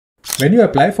When you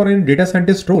apply for a data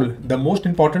scientist role, the most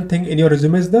important thing in your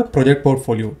resume is the project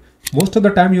portfolio. Most of the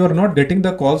time you are not getting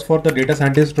the calls for the data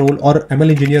scientist role or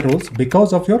ML engineer roles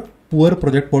because of your poor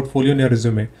project portfolio in your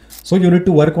resume. So you need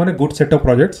to work on a good set of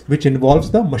projects which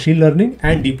involves the machine learning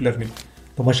and deep learning.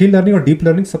 तो machine learning और deep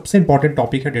learning सबसे important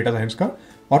topic है data science का,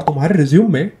 और तुम्हारे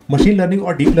resume में machine learning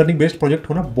और deep learning based project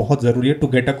होना बहुत जरूरी है to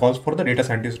get a calls for the data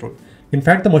scientist role.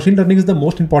 In fact the machine learning is the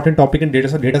most important topic in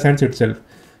data science itself.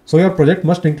 So your project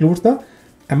must includes the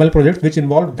ML projects which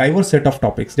involve diverse set of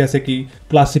topics जैसे कि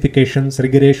classifications,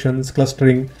 regressions,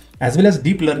 clustering, as well as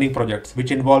deep learning projects which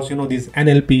involves these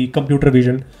NLP, computer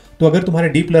vision. तो अगर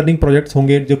तुम्हारे deep learning projects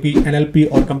होंगे जो कि NLP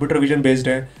और computer vision based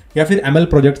है, या फिर ML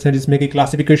projects हैं जिसमें कि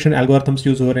classification algorithms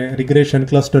use हो रहे हैं, regression,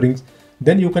 clustering,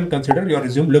 then you can consider your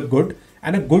resume look good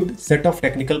and a good set of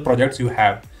technical projects you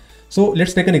have. So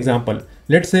let's take an example.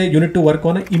 Let's say you need to work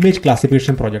on an image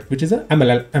classification project, which is a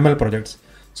ML projects.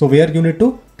 So where you need to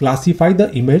classify the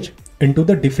image into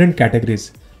the different categories.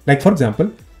 Like for example,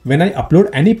 when I upload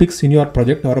any pics in your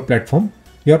project or a platform,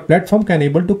 your platform can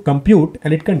able to compute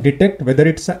and it can detect whether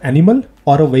it's an animal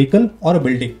or a vehicle or a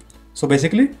building. So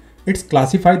basically it's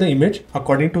classify the image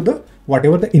according to the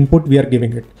whatever the input we are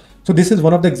giving it. So this is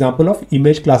one of the example of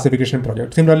image classification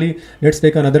project. Similarly, let's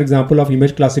take another example of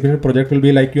image classification project will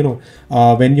be like,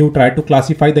 when you try to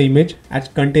classify the image as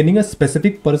containing a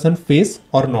specific person face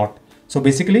or not. So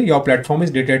basically your platform is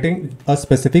detecting a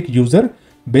specific user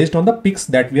based on the pics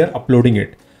that we are uploading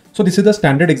it. So this is the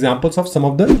standard examples of some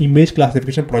of the image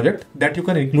classification project that you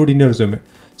can include in your resume.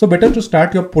 So better to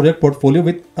start your project portfolio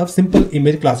with a simple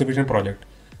image classification project.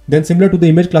 Then similar to the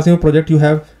image classification project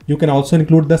you can also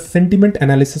include the sentiment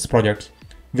analysis projects,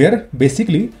 where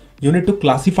basically you need to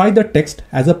classify the text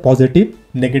as a positive,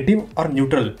 negative or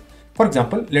neutral. For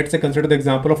example, let's say consider the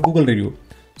example of Google review.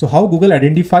 So how Google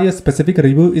identify a specific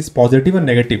review is positive or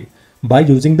negative by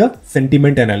using the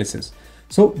sentiment analysis.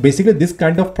 So basically this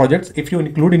kind of projects, if you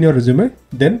include in your resume,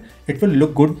 then it will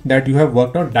look good that you have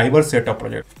worked on diverse set of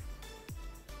projects.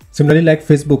 Similarly, like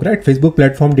Facebook, right? Facebook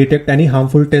platform detect any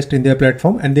harmful text in their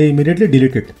platform and they immediately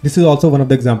delete it. This is also one of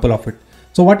the example of it.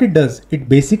 So what it does, it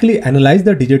basically analyze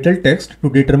the digital text to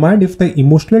determine if the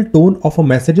emotional tone of a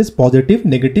message is positive,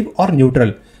 negative or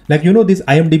neutral. Like this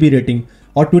IMDb rating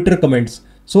or Twitter comments.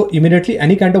 So immediately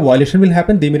any kind of violation will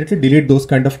happen, they immediately delete those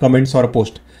kind of comments or a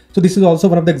post. So this is also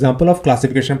one of the example of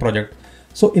classification project.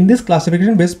 So in this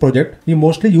classification based project, we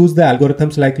mostly use the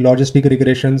algorithms like logistic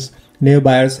regressions, naive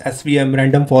Bayes, SVM,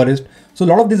 random forest. So a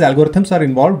lot of these algorithms are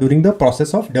involved during the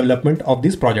process of development of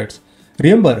these projects.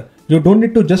 Remember, you don't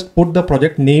need to just put the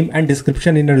project name and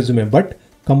description in a resume, but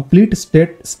complete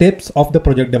steps of the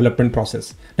project development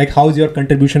process. Like how is your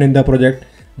contribution in the project?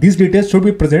 These details should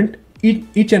be present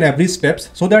each and every steps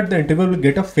so that the interviewer will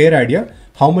get a fair idea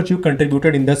how much you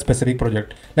contributed in the specific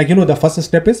project. Like the first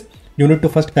step is you need to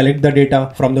first collect the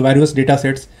data from the various data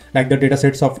sets, like the data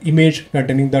sets of image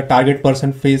containing the target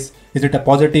person face. Is it a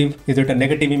positive? Is it a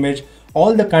negative image?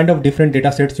 All the kind of different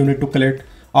data sets you need to collect.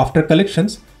 After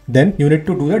collections, then you need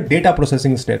to do the data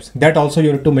processing steps. That also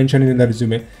you need to mention in the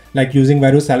resume, like using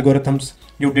various algorithms,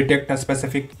 you detect a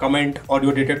specific comment or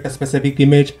you detect a specific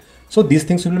image. So these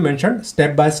things will be mentioned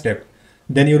step by step.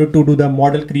 Then you need to do the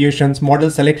model creations, model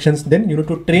selections, then you need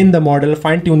to train the model,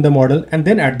 fine tune the model, and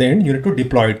then at the end you need to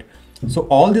deploy it. So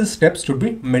all these steps should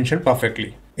be mentioned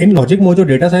perfectly. In Logicmojo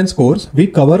data science course, we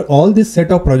cover all this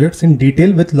set of projects in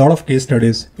detail with lot of case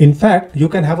studies. In fact, you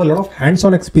can have a lot of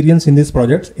hands-on experience in these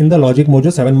projects in the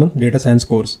Logicmojo 7-month data science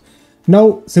course.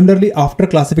 Now, similarly, after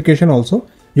classification also,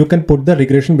 you can put the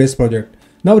regression based project.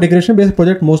 Now regression based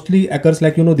project mostly occurs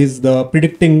like the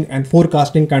predicting and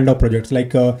forecasting kind of projects,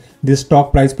 like this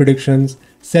stock price predictions,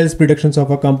 sales predictions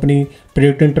of a company,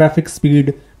 predicting traffic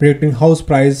speed, predicting house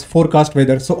price, forecast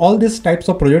weather. So all these types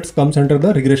of projects comes under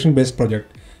the regression based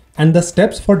project. And the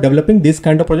steps for developing this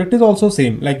kind of project is also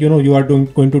same. Like you are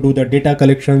going to do the data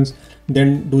collections,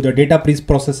 then do the data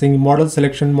pre-processing, model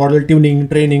selection, model tuning,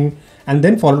 training, and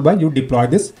then followed by you deploy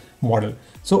this model.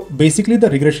 So basically the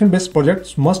regression based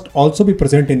projects must also be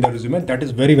present in the resume. That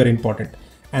is very, very important.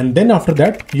 And then after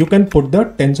that, you can put the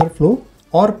TensorFlow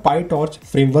or PyTorch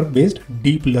framework based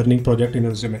deep learning project in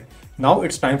your resume. Now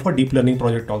it's time for deep learning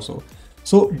project also.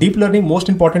 So deep learning, most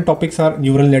important topics are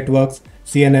neural networks,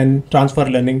 CNN, transfer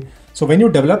learning. So when you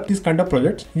develop these kind of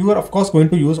projects, you are of course going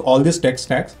to use all these tech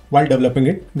stacks while developing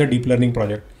it, the deep learning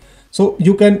project. So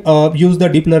you can use the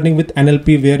deep learning with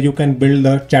NLP, where you can build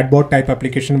a chatbot type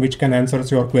application which can answer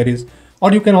your queries,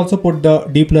 or you can also put the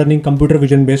deep learning computer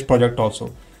vision based project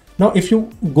also. Now, if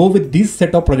you go with these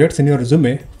set of projects in your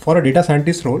resume for a data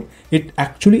scientist role, it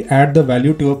actually adds the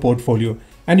value to your portfolio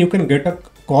and you can get a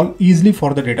call easily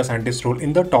for the data scientist role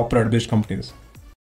in the top product-based companies.